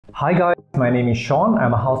Hi guys, my name is Sean.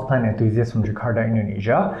 I'm a houseplant enthusiast from Jakarta,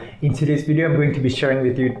 Indonesia. In today's video, I'm going to be sharing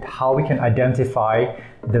with you how we can identify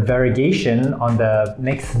the variegation on the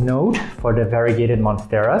next node for the variegated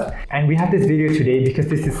monsteras. And we have this video today because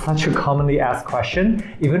this is such a commonly asked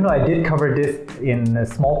question. Even though I did cover this in a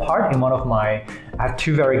small part in one of my, I have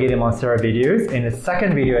two variegated monstera videos. In the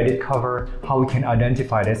second video, I did cover how we can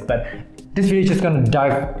identify this, but this video is just going to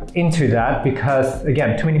dive into that because,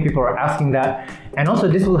 again, too many people are asking that. And also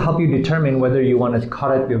this will help you determine whether you want to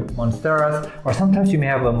cut it with monsteras, or sometimes you may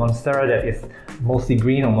have a monstera that is mostly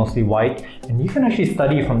green or mostly white. And you can actually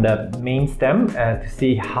study from the main stem to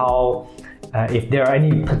see how, if there are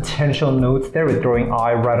any potential nodes there with growing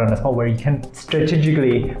eye right on the spot where you can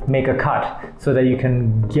strategically make a cut so that you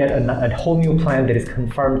can get a whole new plant that is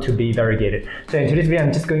confirmed to be variegated. So in today's video,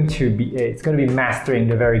 I'm just going to be mastering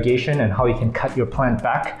the variegation and how you can cut your plant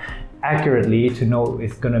back accurately to know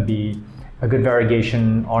it's going to be a good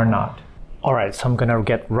variegation or not. Alright, so I'm gonna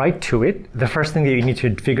get right to it. The first thing that you need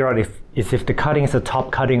to figure out is if the cutting is a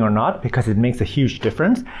top cutting or not, because it makes a huge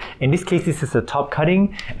difference. In this case, this is a top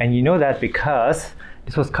cutting, and you know that because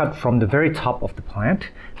this was cut from the very top of the plant.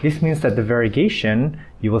 This means that the variegation,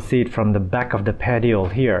 you will see it from the back of the petiole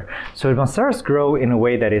here. So monsteras grow in a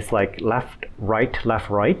way that is like left,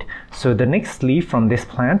 right. So the next leaf from this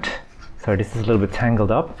plant, sorry, this is a little bit tangled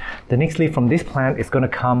up. The next leaf from this plant is gonna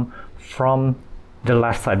come from the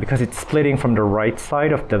left side because it's splitting from the right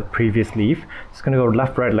side of the previous leaf. It's going to go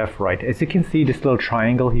left, right. As you can see, this little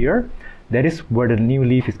triangle here, that is where the new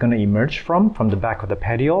leaf is going to emerge from the back of the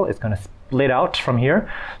petiole. It's going to split out from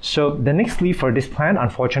here. So the next leaf for this plant,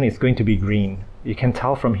 unfortunately, is going to be green. You can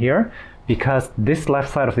tell from here because this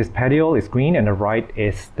left side of this petiole is green and the right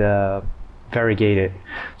is the variegated.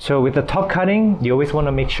 So with the top cutting, you always want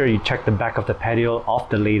to make sure you check the back of the petiole of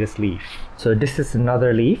the latest leaf. So this is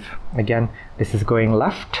another leaf. Again, this is going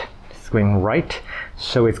left, this is going right.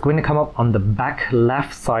 So it's going to come up on the back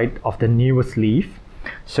left side of the newest leaf.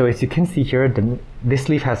 So as you can see here, this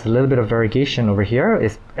leaf has a little bit of variegation over here.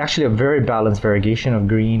 It's actually a very balanced variegation of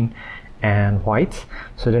green and white.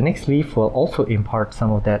 So the next leaf will also impart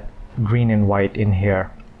some of that green and white in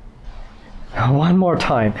here. One more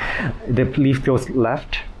time, the leaf goes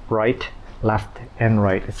left, left, and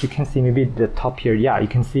right. As you can see, maybe the top here, yeah, you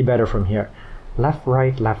can see better from here. Left,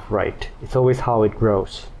 right. It's always how it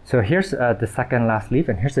grows. So here's the second last leaf,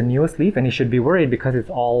 and here's the newest leaf, and you should be worried because it's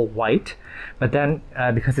all white. But then,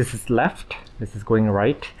 because this is left, this is going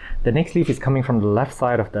right. The next leaf is coming from the left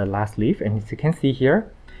side of the last leaf, and as you can see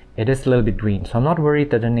here, it is a little bit green. So I'm not worried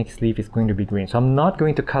that the next leaf is going to be green. So I'm not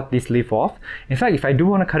going to cut this leaf off. In fact, if I do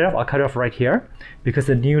want to cut it off, I'll cut it off right here because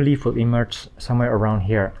the new leaf will emerge somewhere around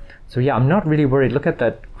here. So yeah, I'm not really worried. Look at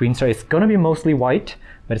that green star. It's going to be mostly white,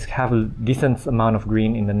 but it's have a decent amount of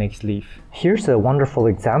green in the next leaf. Here's a wonderful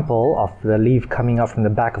example of the leaf coming out from the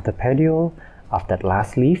back of the petiole of that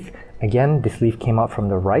last leaf. Again, this leaf came out from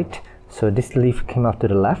the right. So this leaf came out to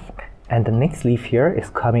the left. And the next leaf here is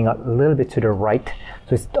coming up a little bit to the right.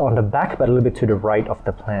 So it's on the back, but a little bit to the right of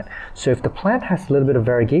the plant. So if the plant has a little bit of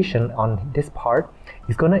variegation on this part,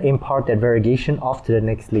 it's going to impart that variegation off to the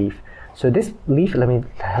next leaf. So this leaf, let me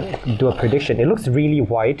do a prediction. It looks really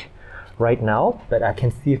white right now, but I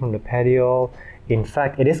can see from the petiole, in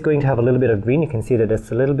fact, it is going to have a little bit of green. You can see that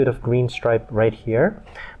there's a little bit of green stripe right here,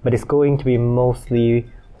 but it's going to be mostly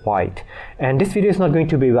white. And this video is not going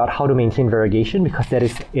to be about how to maintain variegation because that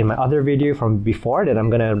is in my other video from before that I'm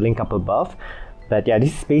going to link up above. But yeah,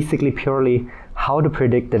 this is basically purely how to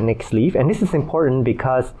predict the next leaf. And this is important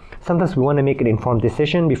because sometimes we want to make an informed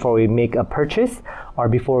decision before we make a purchase or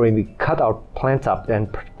before we cut our plants up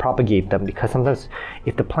and propagate them, because sometimes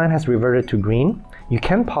if the plant has reverted to green, you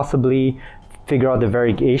can possibly figure out the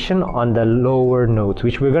variegation on the lower nodes,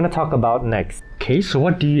 which we're going to talk about next. Okay, so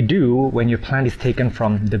what do you do when your plant is taken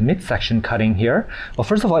from the midsection cutting here? Well,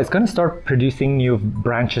 first of all, it's going to start producing new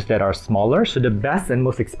branches that are smaller. So the best and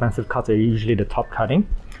most expensive cuts are usually the top cutting.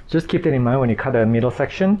 So just keep that in mind when you cut a middle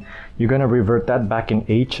section. You're going to revert that back in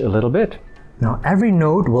age a little bit. Now, every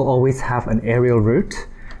node will always have an aerial root,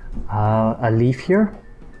 a leaf here,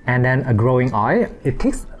 and then a growing eye. It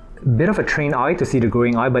takes bit of a trained eye to see the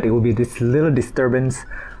growing eye, but it will be this little disturbance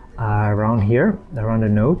around here, around the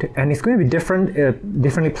node, and it's going to be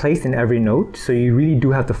differently placed in every node, so you really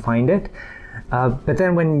do have to find it. But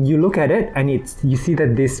then when you look at it and you see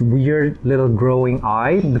that this weird little growing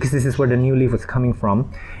eye, because this is where the new leaf was coming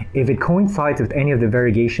from, if it coincides with any of the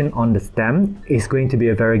variegation on the stem, it's going to be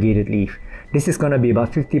a variegated leaf. This is going to be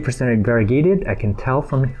about 50% variegated. I can tell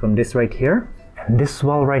from this right here. And this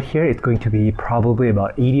swell right here, it's going to be probably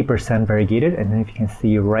about 80% variegated. And then if you can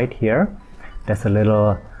see right here, that's a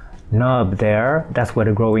little nub there, that's where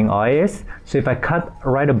the growing eye is. So if I cut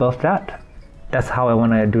right above that, that's how I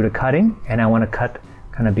want to do the cutting, and I want to cut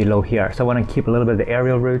kind of below here. So I want to keep a little bit of the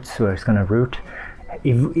aerial roots where it's going to root.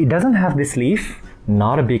 If it doesn't have this leaf,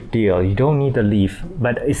 not a big deal. You don't need the leaf,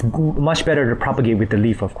 but it's much better to propagate with the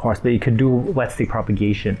leaf, of course, but you could do wet stick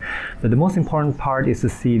propagation. But the most important part is to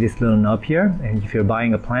see this little nub here, and if you're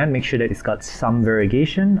buying a plant, make sure that it's got some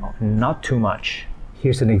variegation, not too much.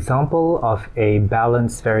 Here's an example of a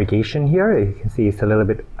balanced variegation here. You can see it's a little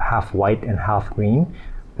bit half white and half green.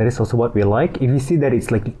 That is also what we like. If you see that it's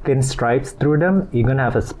like thin stripes through them, you're gonna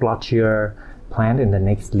have a splotchier plant in the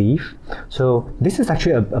next leaf. So this is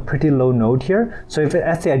actually a pretty low node here. So if,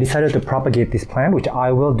 let's say I decided to propagate this plant, which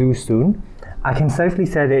I will do soon, I can safely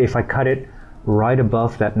say that if I cut it right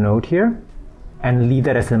above that node here and leave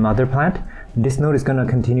that as a mother plant, this node is going to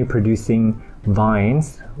continue producing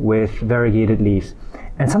vines with variegated leaves.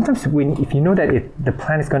 And sometimes if you know that the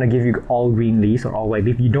plant is going to give you all green leaves or all white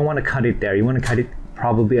leaf, you don't want to cut it there. You want to cut it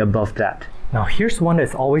probably above that. Now here's one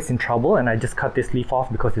that's always in trouble, and I just cut this leaf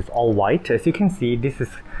off because it's all white. As you can see, this is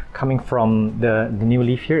coming from the new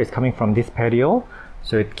leaf here is coming from this petiole,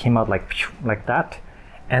 so it came out like that.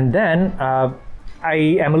 And then I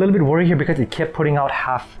am a little bit worried here because it kept putting out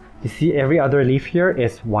half. You see every other leaf here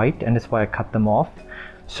is white, and that's why I cut them off.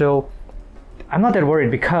 So I'm not that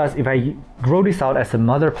worried, because if I grow this out as a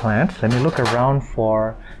mother plant, let me look around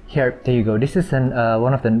for here. There you go. This is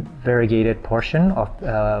one of the variegated portion of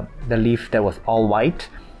the leaf that was all white.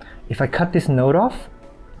 If I cut this node off,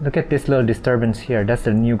 look at this little disturbance here. That's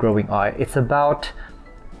the new growing eye. It's about,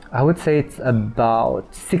 I would say it's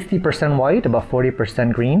about 60% white, about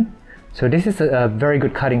 40% green. So this is a very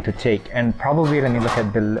good cutting to take. And probably, let me look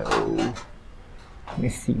at below. Let me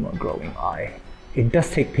see more growing eye. It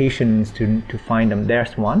does take patience to find them.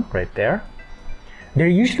 There's one right there. They're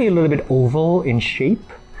usually a little bit oval in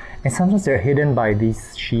shape, and sometimes they're hidden by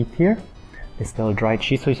these sheath here, this little dried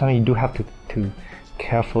sheath. So sometimes you do have to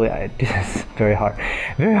carefully. This is very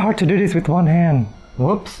hard to do this with one hand.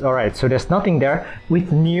 Whoops. All right, so there's nothing there.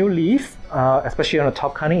 With new leaves, especially on the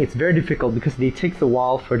top cutting, it's very difficult because it takes a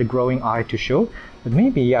while for the growing eye to show. But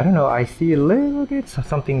maybe, I don't know, I see a little bit of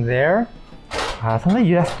something there. Sometimes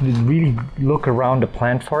you have to really look around the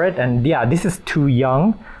plant for it, and yeah, this is too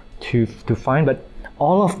young to find, but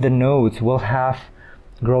all of the nodes will have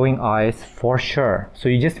growing eyes for sure. So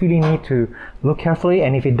you just really need to look carefully,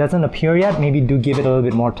 and if it doesn't appear yet, maybe do give it a little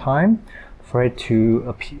bit more time for it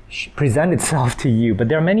to present itself to you. But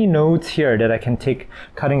there are many nodes here that I can take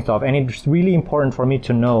cuttings off, and it's really important for me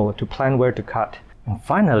to know, to plan where to cut. And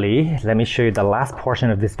finally, let me show you the last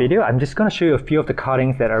portion of this video. I'm just going to show you a few of the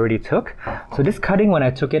cuttings that I already took. So this cutting, when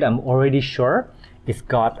I took it, I'm already sure it's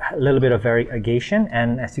got a little bit of variegation.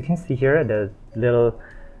 And as you can see here, the little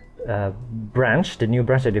branch, the new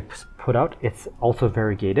branch that they put out, it's also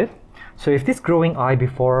variegated. So if this growing eye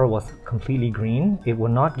before was completely green, it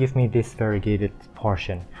will not give me this variegated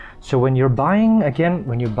portion. So when you're buying, again,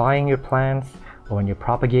 when you're buying your plants or when you're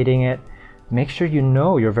propagating it, make sure you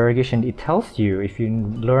know your variegation. It tells you, if you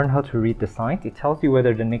learn how to read the signs, it tells you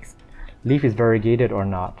whether the next leaf is variegated or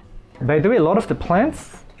not. By the way, a lot of the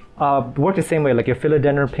plants work the same way, like your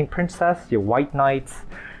philodendron pink princess, your white knights,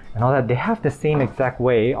 and all that. They have the same exact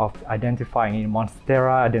way of identifying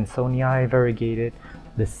monstera, adansonii, variegated,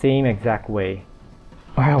 the same exact way.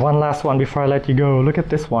 All right, one last one before I let you go. Look at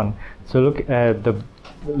this one. So look at the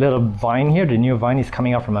little vine here. The new vine is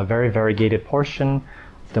coming out from a very variegated portion.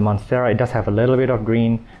 The monstera, it does have a little bit of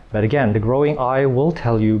green, but again, the growing eye will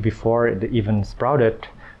tell you before it even sprouted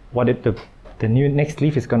what the new next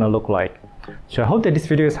leaf is going to look like. So I hope that this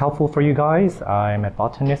video is helpful for you guys. I'm at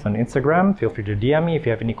botanist on Instagram. Feel free to DM me if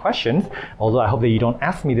you have any questions. Although I hope that you don't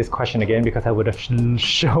ask me this question again, because I would have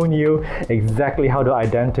shown you exactly how to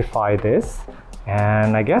identify this.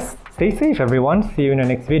 And I guess stay safe, everyone. See you in the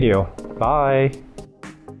next video. Bye.